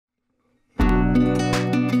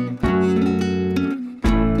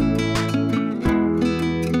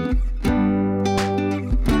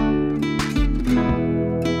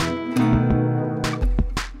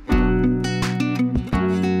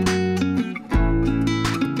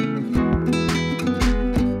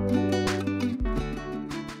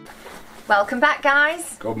Welcome back,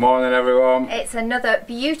 guys. Good morning, everyone. It's another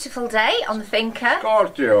beautiful day on the Finca.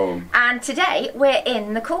 Courtyard. And today we're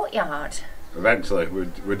in the courtyard. Eventually,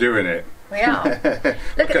 we're doing it. We are.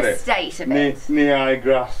 Look at the state of it. Knee-high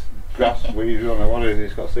grass weed. I don't know what it is.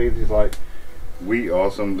 It's got seeds. It's like wheat or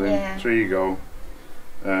something. Yeah. Trigo.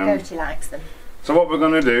 Goaty likes them. So what we're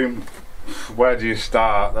going to do, where do you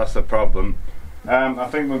start? That's the problem. I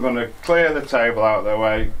think we're going to clear the table out of the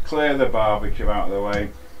way, clear the barbecue out of the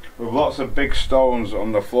way. With lots of big stones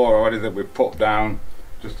on the floor already that we put down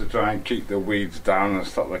just to try and keep the weeds down and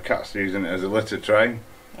stop the cats using it as a litter tray.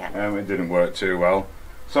 Yeah. It didn't work too well.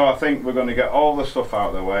 So I think we're going to get all the stuff out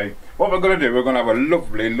of the way. What we're going to do, we're going to have a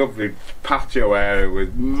lovely patio area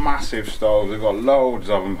with massive stoves. We've got loads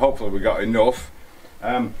of them. Hopefully we got enough.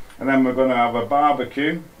 And then we're going to have a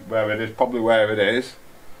barbecue where it is, probably where it is.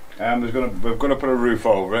 We're going to put a roof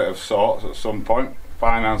over it of sorts at some point,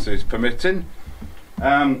 finances permitting.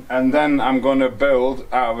 And then I'm going to build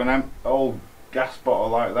out of an old gas bottle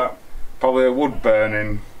like that, probably a wood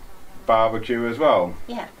burning barbecue as well.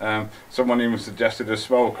 Yeah. Someone even suggested a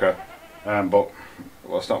smoker, but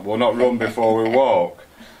we'll not run before we walk.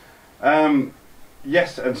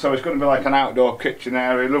 Yes, and so it's going to be like an outdoor kitchen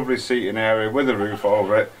area, lovely seating area with a roof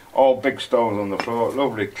over it, all big stones on the floor,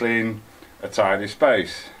 lovely clean, a tidy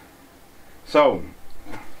space. So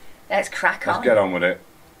let's crack on. Let's get on with it.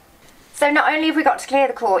 So not only have we got to clear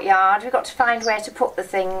the courtyard, we've got to find where to put the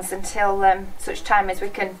things until such time as we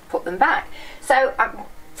can put them back. So I'm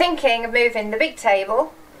thinking of moving the big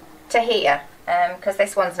table to here, because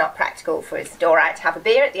this one's not practical for us. It's alright to have a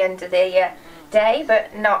beer at the end of the day,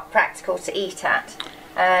 but not practical to eat at.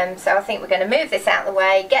 So I think we're going to move this out of the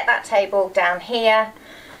way, get that table down here,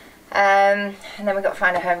 and then we've got to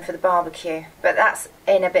find a home for the barbecue. But that's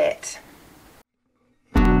in a bit.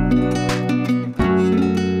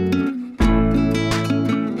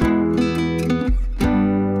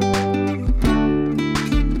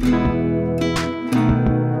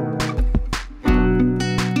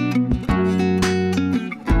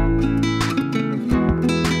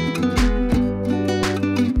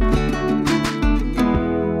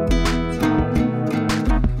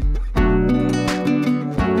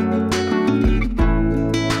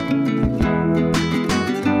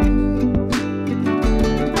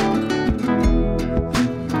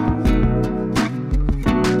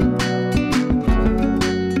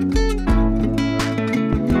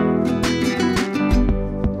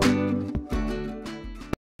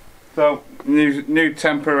 So, new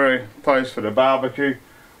temporary place for the barbecue.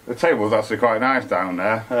 The table's actually quite nice down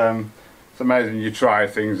there. It's amazing you try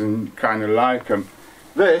things and kind of like them.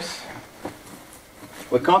 This,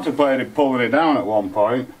 we contemplated pulling it down at one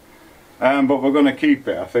point, but we're going to keep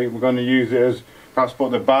it. I think we're going to use it as, perhaps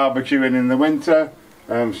put the barbecue in the winter,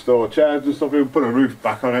 store chairs and stuff. We'll put a roof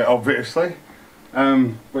back on it, obviously.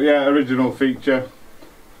 But yeah, original feature.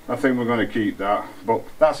 I think we're going to keep that, but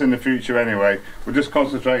that's in the future anyway. We're just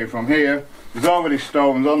concentrating from here. There's already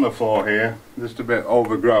stones on the floor here, just a bit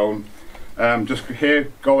overgrown. Just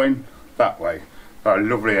here, going that way. A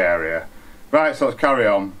lovely area. Right, so let's carry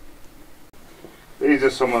on. These are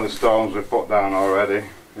some of the stones we've put down already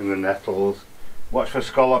in the nettles. Watch for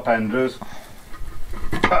scolopendras,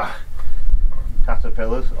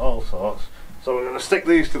 caterpillars, all sorts. So we're going to stick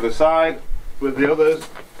these to the side with the others.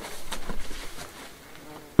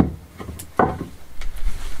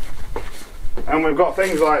 And we've got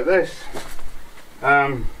things like this.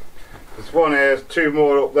 There's one here, there's two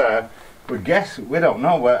more up there. We don't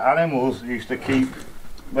know where animals used to keep,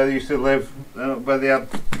 where they used to live, where they had,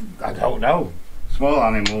 I don't know, small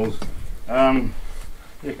animals.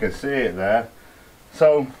 You can see it there.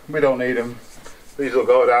 So we don't need them. These will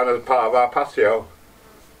go down as part of our patio.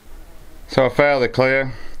 So fairly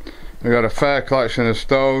clear. We've got a fair collection of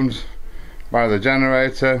stones by the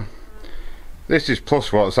generator. This is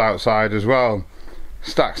plus what's outside as well.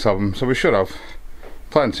 Stacks of them, so we should have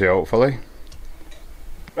plenty hopefully.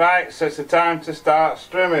 Right, so it's the time to start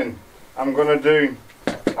strimming. I'm going to do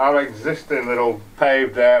our existing little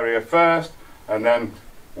paved area first and then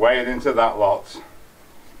wade into that lot.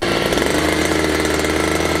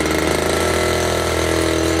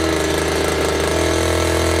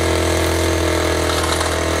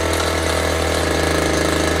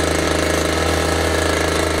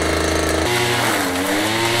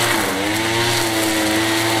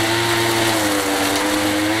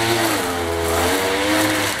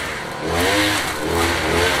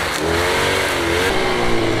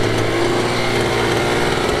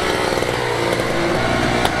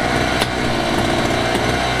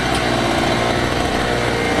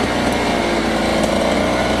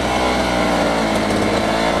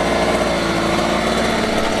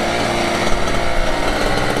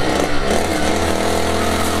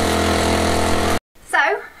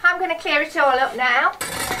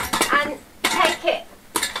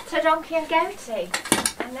 for Donkey and Goatee,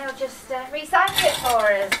 and they'll just recycle it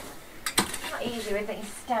for us. It's not easy with these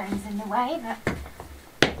stones in the way, but...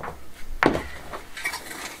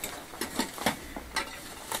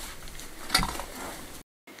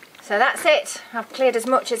 So that's it. I've cleared as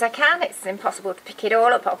much as I can. It's impossible to pick it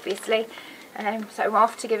all up, obviously. So I'm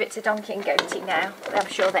off to give it to Donkey and Goatee now. I'm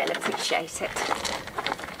sure they'll appreciate it.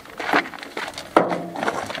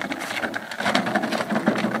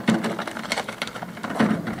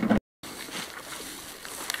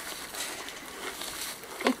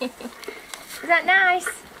 Is that nice?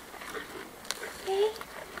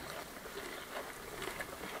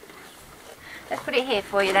 Let's put it here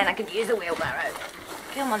for you, then I can use a wheelbarrow.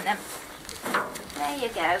 Come on then. There you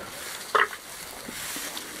go.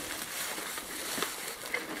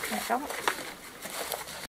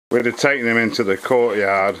 We'd have taken him into the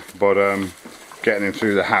courtyard, but getting him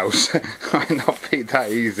through the house might not be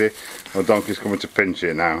that easy. Well, Donkey's coming to pinch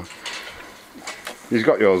it now. He's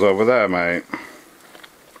got yours over there, mate.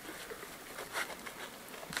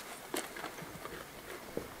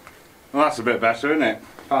 Well, that's a bit better, isn't it?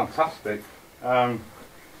 Fantastic. Yeah,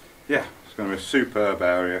 it's going to be a superb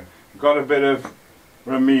area. We've got a bit of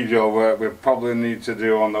remedial work we probably need to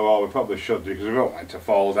do on the wall. We probably should do because we don't want it to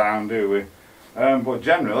fall down, do we? But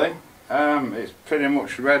generally, it's pretty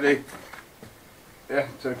much ready, yeah,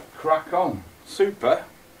 to crack on. Super.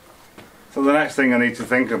 So the next thing I need to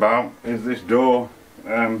think about is this door.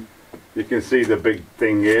 You can see the big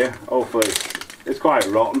thing here. Hopefully it's quite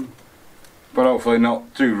rotten, but hopefully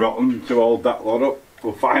not too rotten to hold that lot up.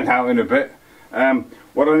 We'll find out in a bit.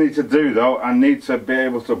 What I need to do though, I need to be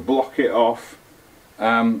able to block it off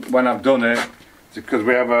when I've done it, because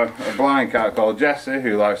we have a blind cat called Jessie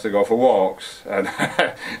who likes to go for walks, and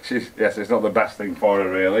yes, it's not the best thing for her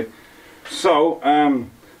really. So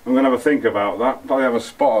I'm going to have a think about that, probably have a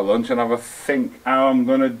spot at lunch and have a think how I'm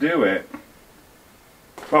going to do it.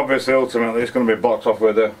 Obviously ultimately it's going to be blocked off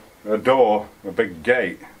with a door, a big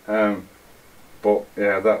gate, but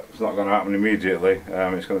yeah, that's not going to happen immediately.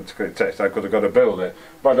 It's going to take time because I've got to build it,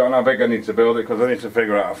 but I don't know how big I need to build it because I need to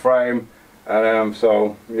figure out a frame, and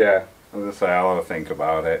so yeah, as I say, I'll have a think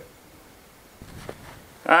about it.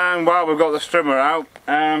 And while we've got the strimmer out,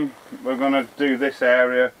 we're going to do this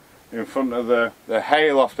area in front of the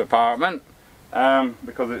hayloft apartment,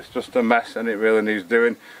 because it's just a mess and it really needs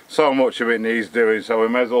doing. So much of it needs doing, so we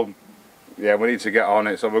may as well, yeah, we need to get on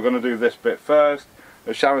it. So we're going to do this bit first,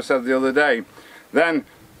 as Sharon said the other day. Then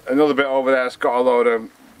another bit over there that's got a load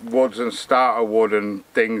of woods and starter wood and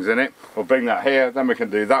things in it. We'll bring that here, then we can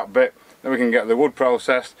do that bit, then we can get the wood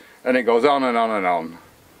processed, and it goes on and on and on.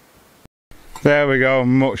 There we go,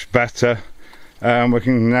 much better. We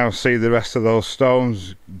can now see the rest of those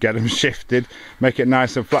stones, get them shifted, make it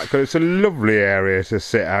nice and flat, because it's a lovely area to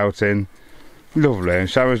sit out in. Lovely. And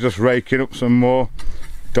Sharon's just raking up some more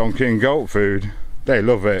donkey and goat food. They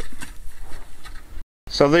love it.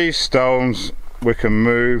 So these stones we can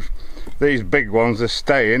move. These big ones are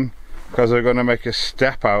staying because we're going to make a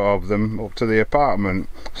step out of them up to the apartment.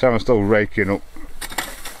 Sharon's still raking up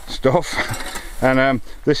stuff. And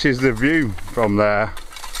this is the view from there.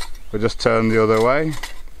 We just turn the other way.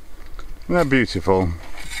 Isn't that beautiful?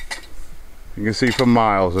 You can see for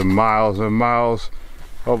miles and miles and miles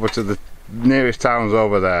over to the nearest towns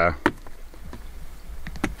over there.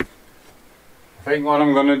 I think what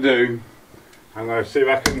I'm going to do, I'm going to see if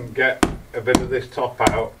I can get a bit of this top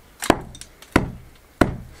out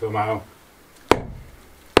somehow,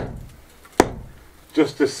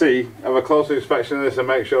 just to see, have a closer inspection of this and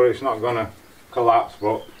make sure it's not going to collapse,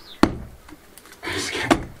 but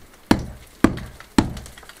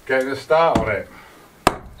getting a start on it.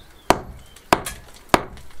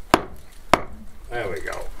 There we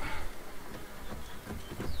go.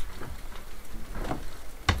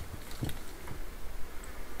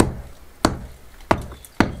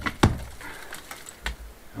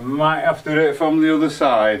 I might have to do it from the other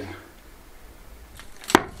side.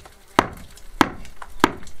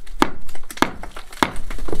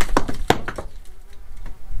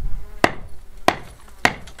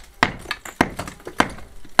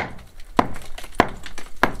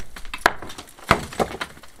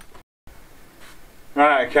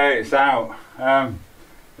 Right, okay, it's out.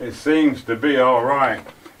 It seems to be alright.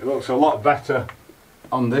 It looks a lot better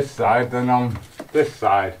on this side than on this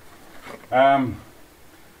side.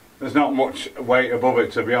 There's not much weight above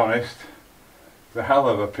it, to be honest. It's a hell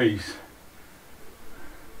of a piece.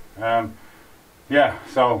 Yeah,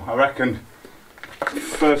 so I reckon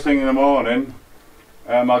first thing in the morning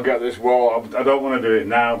I'll get this wall. I don't want to do it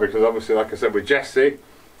now because obviously, like I said, with Jessie,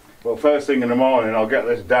 but first thing in the morning I'll get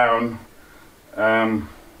this down, and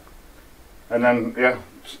then yeah,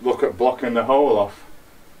 look at blocking the hole off.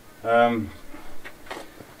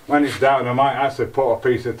 When it's down, I might actually put a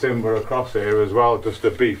piece of timber across here as well, just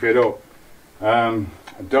to beef it up. I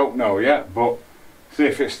don't know yet, but see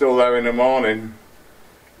if it's still there in the morning.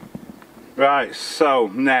 Right, so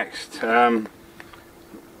next,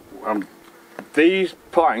 these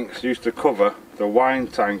planks used to cover the wine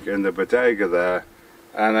tank in the bodega there,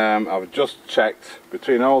 and I've just checked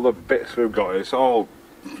between all the bits we've got, it's all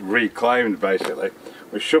reclaimed basically.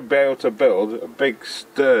 We should be able to build a big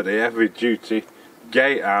sturdy heavy duty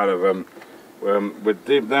gate out of them, with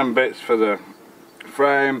them bits for the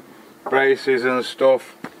frame, braces and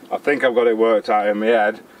stuff. I think I've got it worked out in my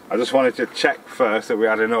head. I just wanted to check first that we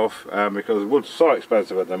had enough, because wood's so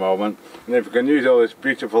expensive at the moment, and if we can use all this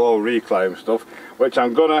beautiful old reclaim stuff, which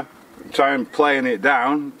I'm gonna try and plane it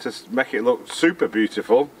down to make it look super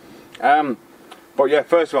beautiful. But yeah,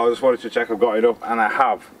 first of all I just wanted to check I've got it up, and I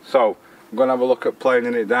have. So I'm gonna have a look at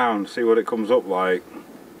planing it down, see what it comes up like.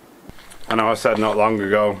 I know I said not long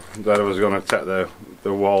ago that I was going to take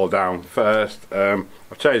the wall down first. I've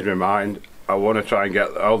changed my mind. I want to try and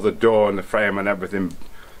get all the door and the frame and everything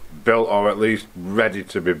built, or at least ready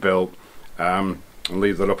to be built, and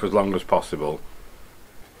leave that up as long as possible.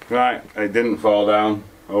 Right, it didn't fall down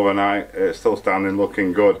overnight. It's still standing,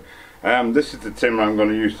 looking good. This is the timber I'm going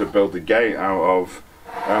to use to build the gate out of.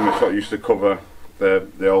 It's what used to cover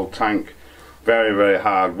the old tank. Very, very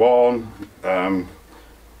hard worn.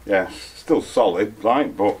 Yeah, still solid,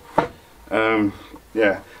 like, but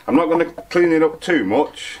yeah, I'm not going to clean it up too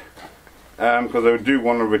much, because I do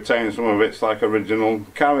want to retain some of its like original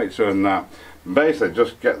character and that. Basically,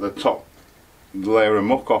 just get the top layer of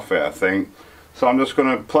muck off it, I think. So I'm just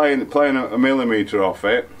going to plane a millimetre off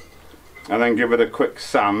it, and then give it a quick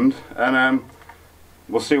sand, and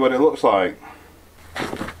we'll see what it looks like.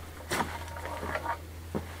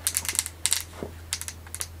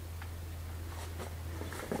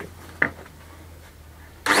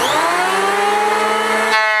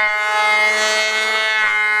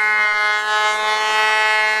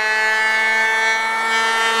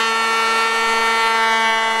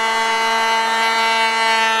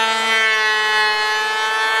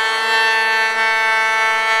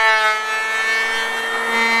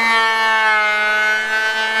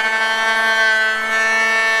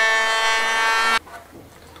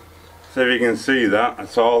 So if you can see that,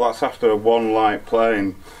 that's all. That's after a one light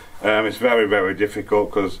plane. It's very, very difficult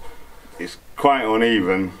because it's quite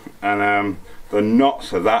uneven, and the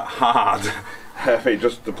knots are that hard.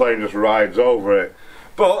 The plane just rides over it.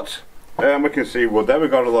 But we can see wood there.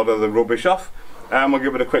 We've got a lot of the rubbish off. We'll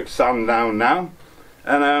give it a quick sand down now,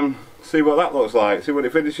 and see what that looks like. See what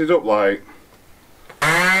it finishes up like.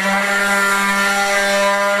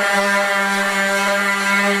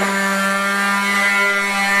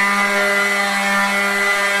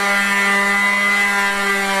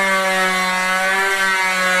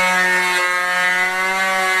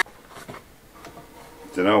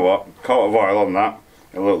 You know what? Coat of oil on that.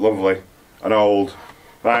 It'll look lovely and old.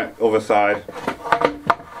 Right, other side.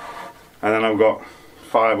 And then I've got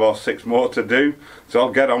 5 or 6 more to do, so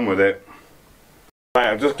I'll get on with it. Right,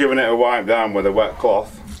 I've just given it a wipe down with a wet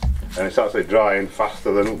cloth, and it's actually drying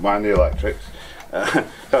faster than, mind the electrics.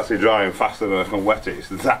 It's actually drying faster than I can wet it. It's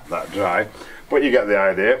that dry. But you get the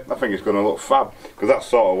idea. I think it's going to look fab, because that's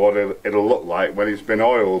sort of what it'll look like when it's been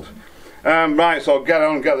oiled. Right, so I'll get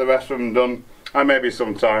on, get the rest of them done. And maybe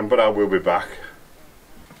sometime, but I will be back.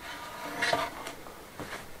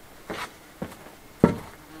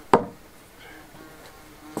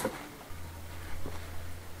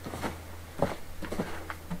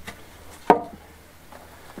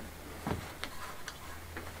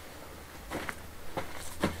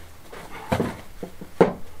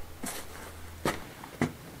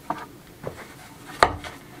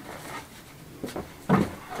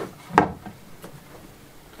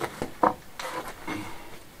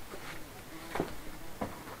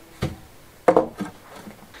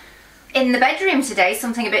 In the bedroom today,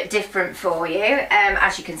 something a bit different for you.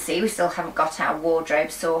 As you can see, we still haven't got our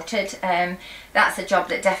wardrobe sorted. That's a job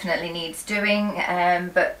that definitely needs doing,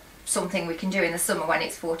 but something we can do in the summer when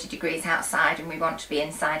it's 40 degrees outside and we want to be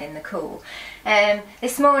inside in the cool.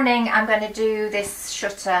 This morning I'm going to do this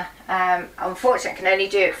shutter. Unfortunately I can only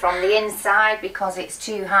do it from the inside because it's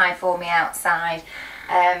too high for me outside.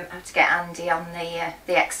 I have to get Andy on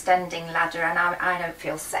the extending ladder, and I don't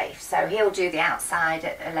feel safe, so he'll do the outside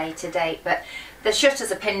at a later date. But the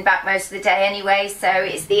shutters are pinned back most of the day anyway, so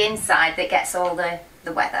it's the inside that gets all the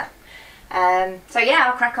weather. So yeah,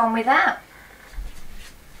 I'll crack on with that.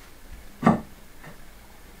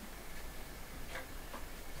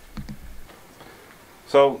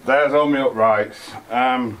 So there's all my uprights.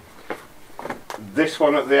 This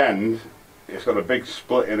one at the end, it's got a big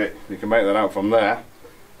split in it. You can make that out from there.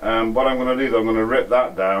 What I'm going to do is I'm going to rip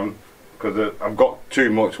that down because I've got too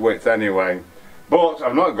much width anyway. But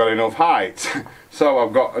I've not got enough height. So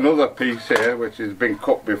I've got another piece here which has been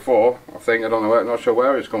cut before. I think, I don't know where, not sure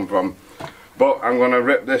where it's come from. But I'm going to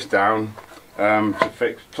rip this down to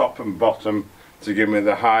fix top and bottom to give me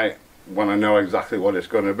the height when I know exactly what it's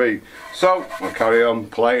going to be. So I'll carry on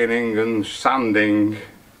planing and sanding.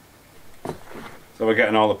 So we're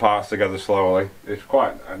getting all the parts together slowly. It's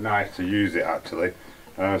quite nice to use it actually.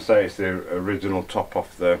 Say it's the original top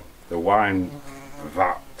off the wine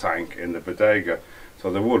vat tank in the bodega.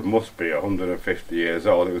 So the wood must be 150 years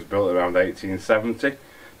old. It was built around 1870.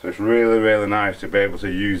 So it's really, really nice to be able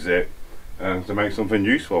to use it to make something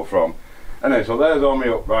useful from. Anyway, so there's all my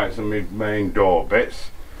uprights and my main door bits.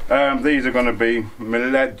 These are going to be my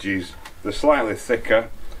ledges. They're slightly thicker.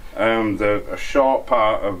 They're a short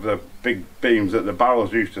part of the big beams that the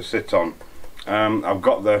barrels used to sit on. I've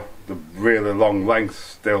got the really long lengths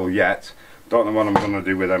still yet. Don't know what I'm going to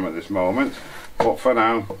do with them at this moment. But for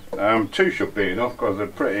now, 2 should be enough because they're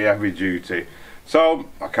pretty heavy duty. So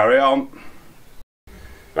I'll carry on.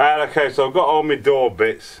 Right, okay, so I've got all my door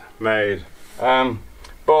bits made. But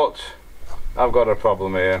I've got a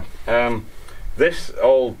problem here. This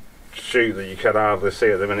old chute that you can hardly see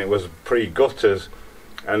at the minute was pre-gutters,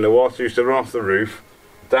 and the water used to run off the roof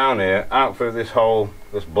down here, out through this hole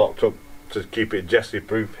that's blocked up to keep it Jessie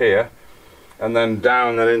proof here, and then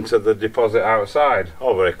down and into the deposit outside.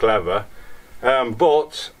 All very clever,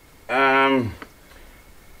 but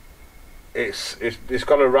it's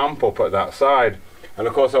got a ramp up at that side, and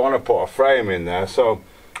of course I want to put a frame in there, so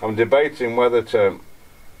I'm debating whether to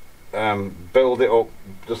build it up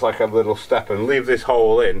just like a little step and leave this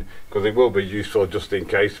hole in, because it will be useful just in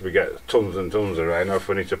case we get tons and tons of rain, or if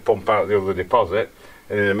we need to pump out the other deposit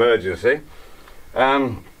in an emergency.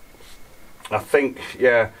 I think,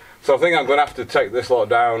 yeah, so I think I'm going to have to take this lot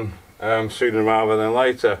down sooner rather than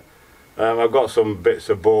later. I've got some bits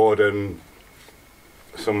of board and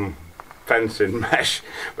some fencing mesh.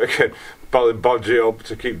 We could probably bodge it up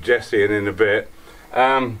to keep Jessie in a bit.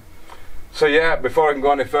 So yeah, before I can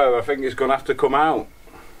go any further, I think it's going to have to come out.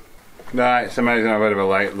 Right, it's amazing I've had a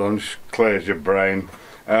late lunch, clears your brain.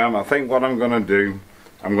 I think what I'm going to do,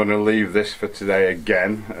 I'm going to leave this for today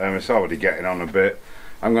again. It's already getting on a bit.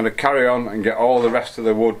 I'm going to carry on and get all the rest of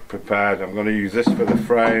the wood prepared. I'm going to use this for the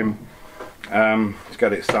frame, to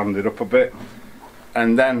get it sanded up a bit.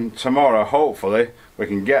 And then tomorrow, hopefully, we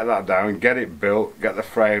can get that down, get it built, get the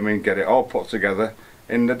framing, get it all put together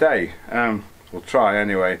in the day. We'll try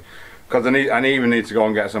anyway. Because I even need to go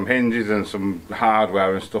and get some hinges and some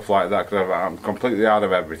hardware and stuff like that, because I'm completely out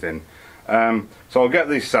of everything. So I'll get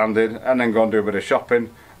these sanded and then go and do a bit of shopping,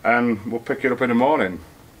 and we'll pick it up in the morning.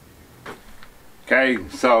 Okay,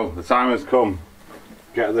 so the time has come.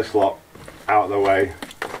 Get this lot out of the way.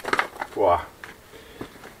 Wow.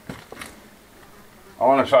 I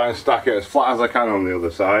want to try and stack it as flat as I can on the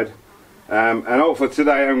other side. And hopefully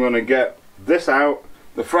today I'm going to get this out,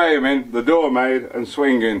 the framing, the door made and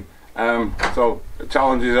swinging. So the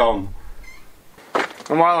challenge is on.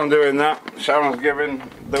 And while I'm doing that, Sharon's giving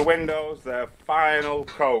the windows their final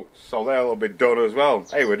coats, so they'll be done as well.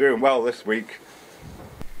 Hey, we're doing well this week.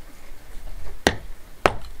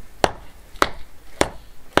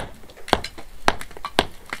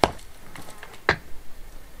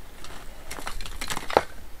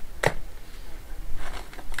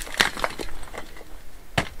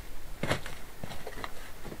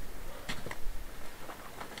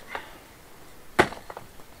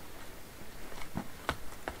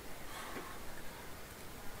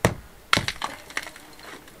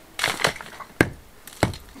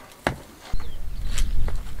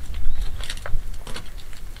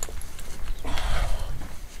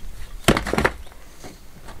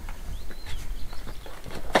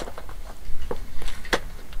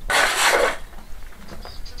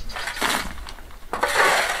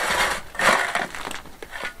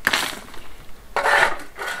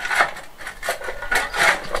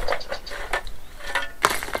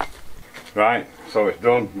 Right, so it's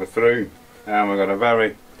done, we're through, and we've got a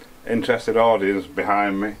very interested audience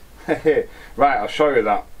behind me. Right, I'll show you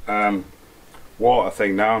that water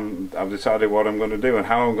thing now. I've decided what I'm going to do and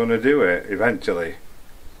how I'm going to do it eventually.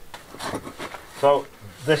 So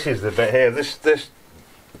this is the bit here. This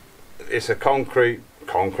it's a concrete,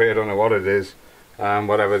 I don't know what it is.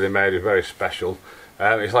 Whatever they made is very special.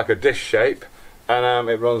 It's like a dish shape, and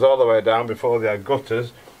it runs all the way down before they had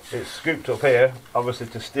gutters. It's scooped up here, obviously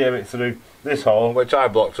to steer it through this hole, which I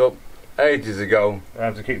blocked up ages ago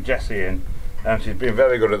to keep Jessie in. and she's been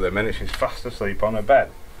very good at the minute. She's fast asleep on her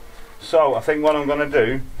bed. So I think what I'm going to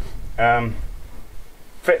do,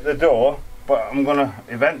 fit the door, but I'm going to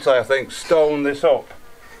eventually, I think, stone this up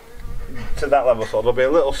to that level, so there'll be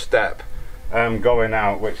a little step going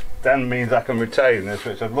out, which then means I can retain this,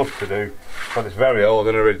 which I'd love to do, but it's very old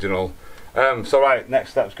and original. So right,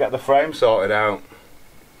 next step's get the frame sorted out.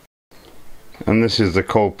 And this is the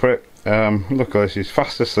culprit. Look at this, she's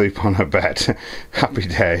fast asleep on her bed. Happy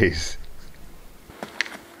days.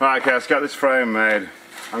 Right, okay, let's get this frame made.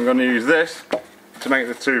 I'm going to use this to make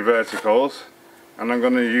the two verticals, and I'm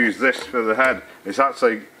going to use this for the head. It's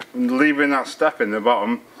actually, leaving that step in the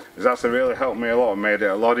bottom has actually really helped me a lot and made it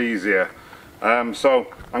a lot easier. So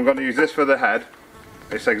I'm going to use this for the head.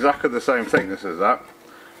 It's exactly the same thickness as that,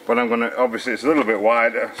 but I'm going to, obviously it's a little bit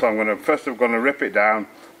wider, so I'm going to, first I'm going to rip it down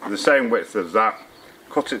the same width as that,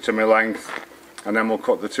 cut it to my length, and then we'll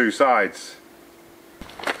cut the two sides.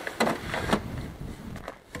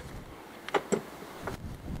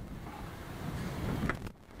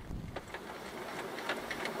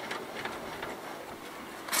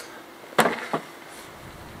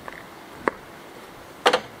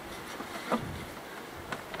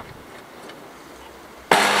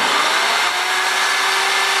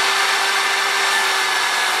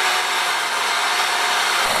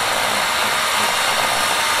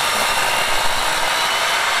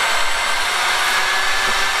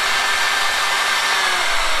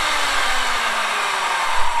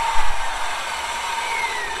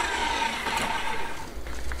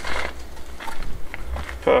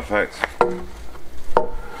 Perfect.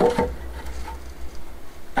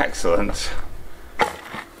 Excellent.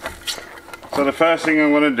 So the first thing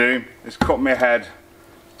I'm going to do is cut my head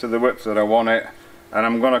to the width that I want it, and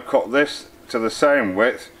I'm going to cut this to the same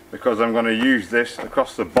width because I'm going to use this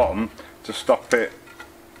across the bottom to stop it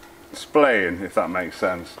splaying, if that makes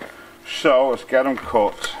sense. So let's get them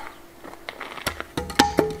cut.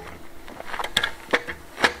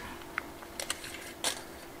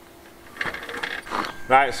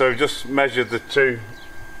 Right, so we've just measured the two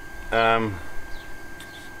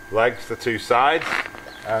legs, the two sides,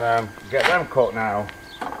 and get them cut now.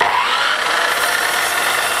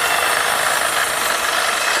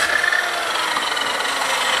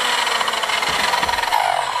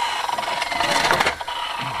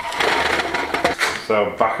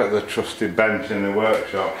 So back at the trusty bench in the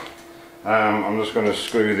workshop, I'm just going to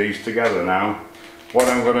screw these together now. What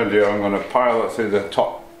I'm going to do, I'm going to pile it through the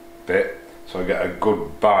top bit, so I get a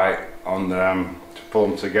good bite on them to pull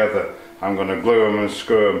them together. I'm going to glue them and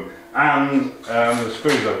screw them, and the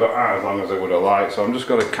screws I've got out as long as I would have liked, so I'm just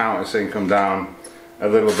going to countersink them down a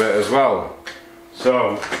little bit as well.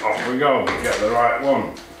 So off we go, we get the right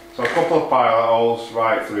one. So a couple of pilot holes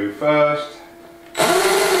right through first,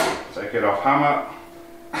 take it off hammer.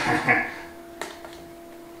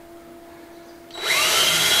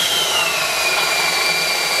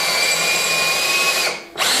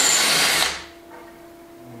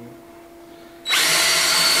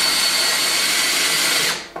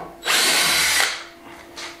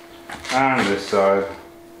 And this side.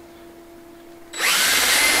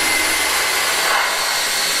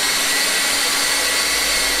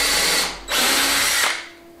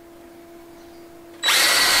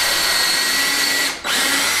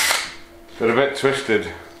 They're a bit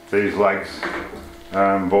twisted, these legs,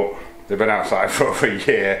 but they've been outside for over a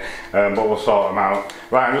year, but we'll sort them out.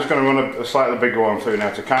 Right, I'm just going to run a slightly bigger one through now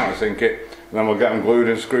to countersink it, and then we'll get them glued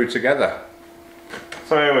and screwed together.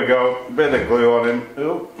 So here we go, a bit of glue on him.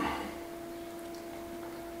 Ooh.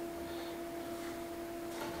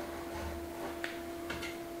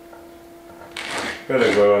 Bit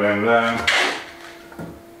of glue on in there,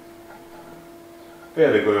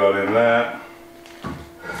 bit of glue on in there,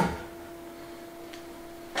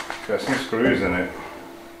 got some screws in it.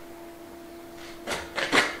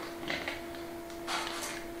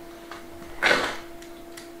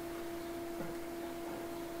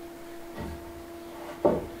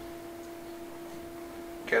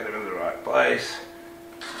 Get them in the right place.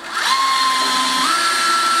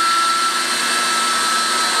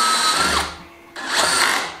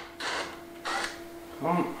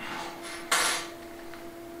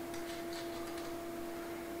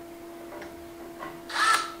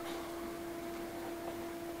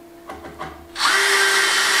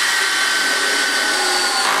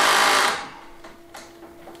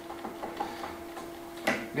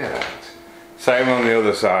 Yeah. Same on the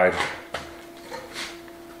other side.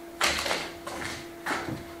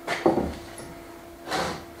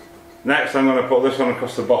 Next I'm going to put this one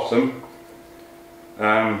across the bottom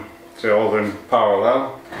to hold them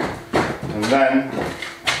parallel, and then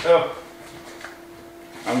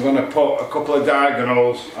I'm going to put a couple of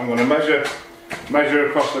diagonals. I'm going to measure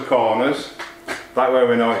across the corners, that way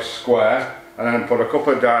we know it's square, and then put a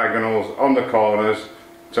couple of diagonals on the corners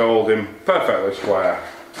to hold him perfectly square.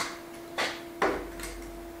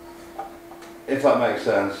 If that makes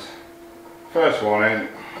sense. First one in.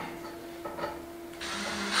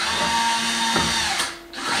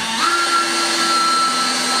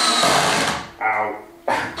 Ow.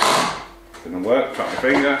 Didn't work, cut my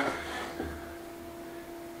finger.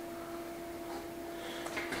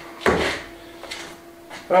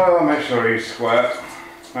 Oh, make sure he's square.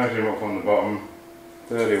 Measure him up on the bottom.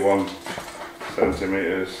 31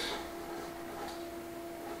 centimetres.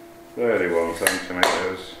 31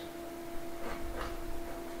 centimetres.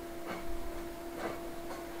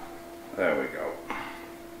 There we go.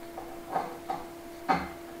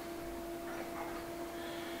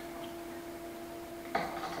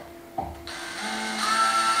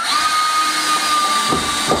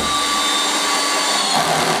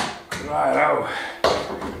 Righto.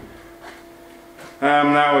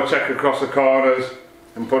 Now we'll check across the corners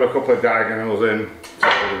and put a couple of diagonals in to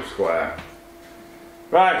hold them square.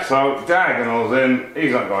 Right, so diagonals in,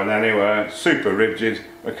 he's not going anywhere, super rigid.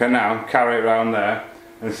 We can now carry it around there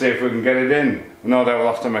and see if we can get it in. No doubt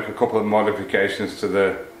we'll have to make a couple of modifications to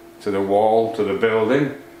the wall, to the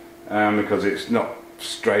building, because it's not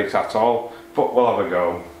straight at all, but we'll have a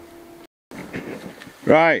go.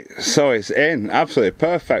 Right, so it's in, absolutely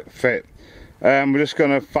perfect fit. We're just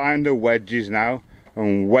going to find the wedges now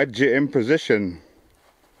and wedge it in position.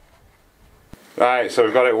 Right, so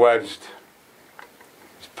we've got it wedged.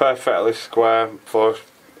 It's perfectly square, flush,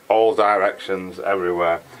 all directions,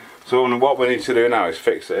 everywhere. So what we need to do now is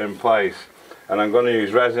fix it in place, and I'm going to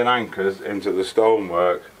use resin anchors into the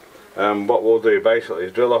stonework. What we'll do basically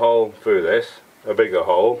is drill a hole through this, a bigger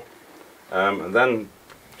hole, and then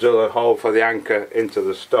drill a hole for the anchor into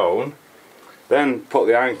the stone, then put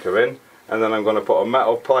the anchor in, and then I'm going to put a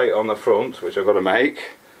metal plate on the front, which I've got to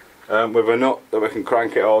make, with a nut that we can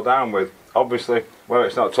crank it all down with. Obviously where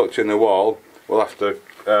it's not touching the wall we'll have to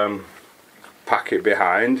pack it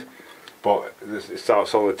behind, but it's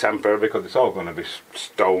only temporary because it's all going to be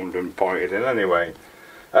stoned and pointed in anyway.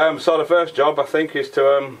 So the first job I think is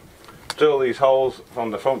to drill these holes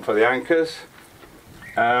from the front for the anchors,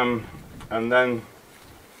 and then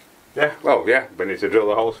we need to drill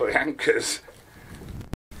the holes for the anchors.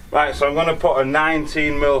 Right, so I'm going to put a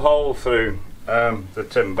 19mm hole through the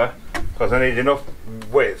timber, because I need enough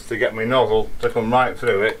width to get my nozzle to come right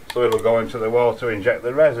through it, so it'll go into the wall to inject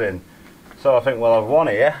the resin. So I think we'll have one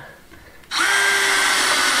here.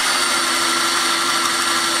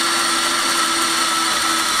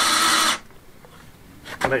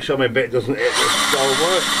 Make sure my bit doesn't hit the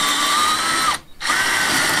stonework.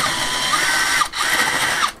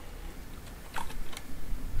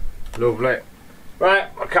 Lovely. Right,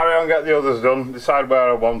 I'll carry on and get the others done, decide where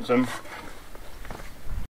I want them.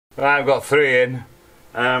 Right, I've got 3 in.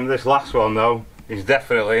 This last one though is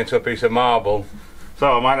definitely into a piece of marble,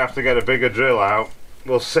 so I might have to get a bigger drill out.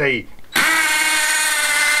 We'll see.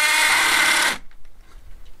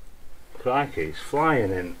 Crikey, he's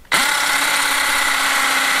flying in.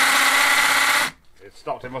 It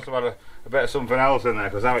stopped, it must have had a bit of something else in there,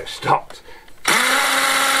 because now it's stopped.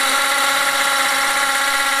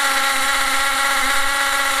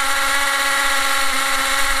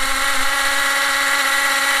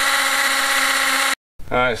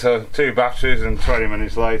 Alright, so 2 batteries and 20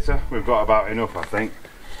 minutes later we've got about enough, I think.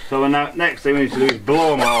 So the next thing we need to do is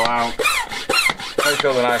blow them all out. Make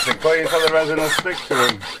sure they're nice and clean so the resin will stick to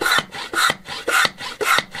them.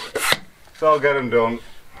 So I'll get them done.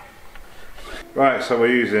 Right, so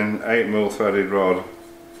we're using 8mm threaded rod.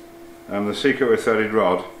 The secret with threaded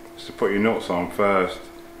rod is to put your nuts on first,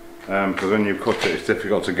 because when you cut it it's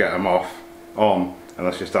difficult to get them on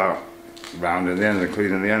unless you start rounding the ends and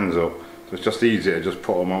cleaning the ends up. So it's just easier to just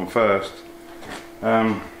put them on first.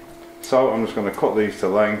 So I'm just going to cut these to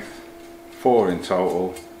length, 4 in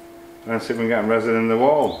total, and see if we can get them resin in the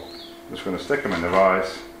wall. I'm just going to stick them in the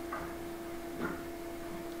vise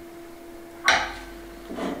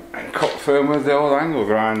and cut firm with the old angle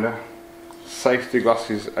grinder. Safety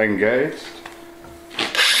glasses engaged.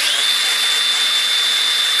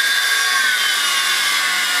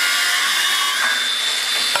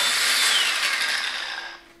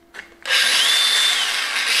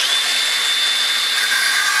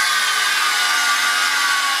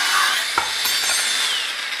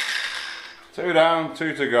 Two down,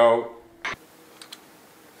 2 to go.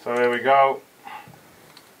 So here we go.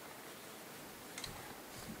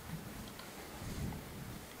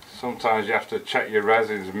 Sometimes you have to check your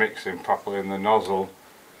resins mixing properly in the nozzle.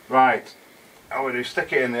 Right, all we do is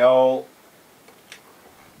stick it in the hole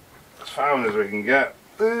as far as we can get,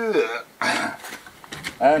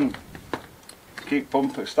 and keep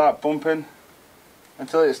pumping, start pumping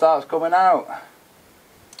until it starts coming out.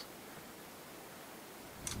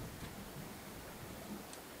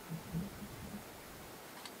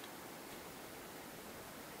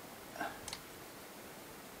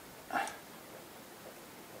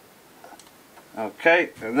 Okay,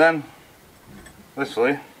 and then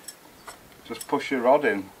literally just push your rod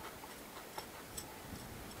in.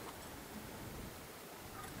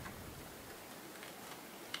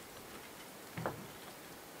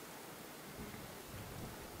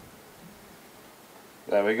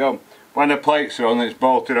 There we go. When the plates are on and it's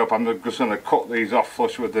bolted up, I'm just going to cut these off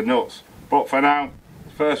flush with the nuts. But for now,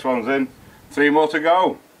 the first one's in, 3 more to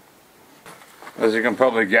go. As you can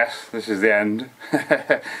probably guess, this is the end.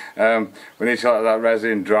 We need to let that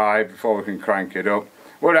resin dry before we can crank it up.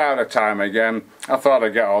 We're out of time again. I thought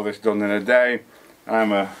I'd get all this done in a day.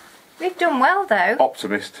 I'm a We've done well though.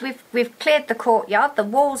 Optimist. We've cleared the courtyard. The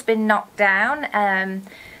wall's been knocked down.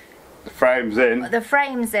 The frame's in. The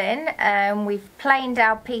frame's in. We've planed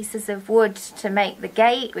our pieces of wood to make the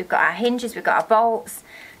gate. We've got our hinges. We've got our bolts.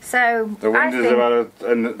 So the windows have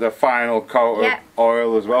had the final coat of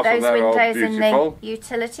oil as well. Those so they're all windows beautiful. in the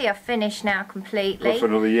utility are finished now completely. Good for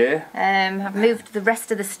another year. I've moved the rest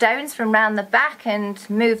of the stones from round the back and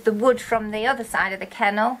moved the wood from the other side of the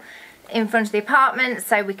kennel in front of the apartment,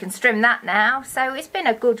 so we can trim that now. So it's been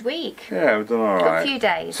a good week. Yeah, we've done alright. A few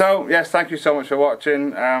days. So yes, thank you so much for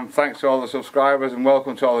watching. Thanks to all the subscribers and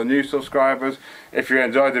welcome to all the new subscribers. If you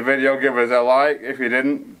enjoyed the video, give us a like. If you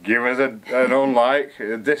didn't, give us an unlike.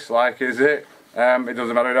 A dislike is it. It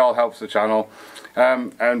doesn't matter, it all helps the channel.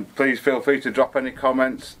 And please feel free to drop any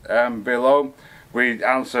comments below. We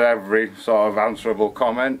answer every sort of answerable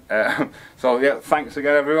comment. So yeah, thanks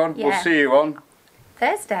again everyone. We'll see you on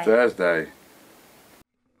Thursday. Thursday.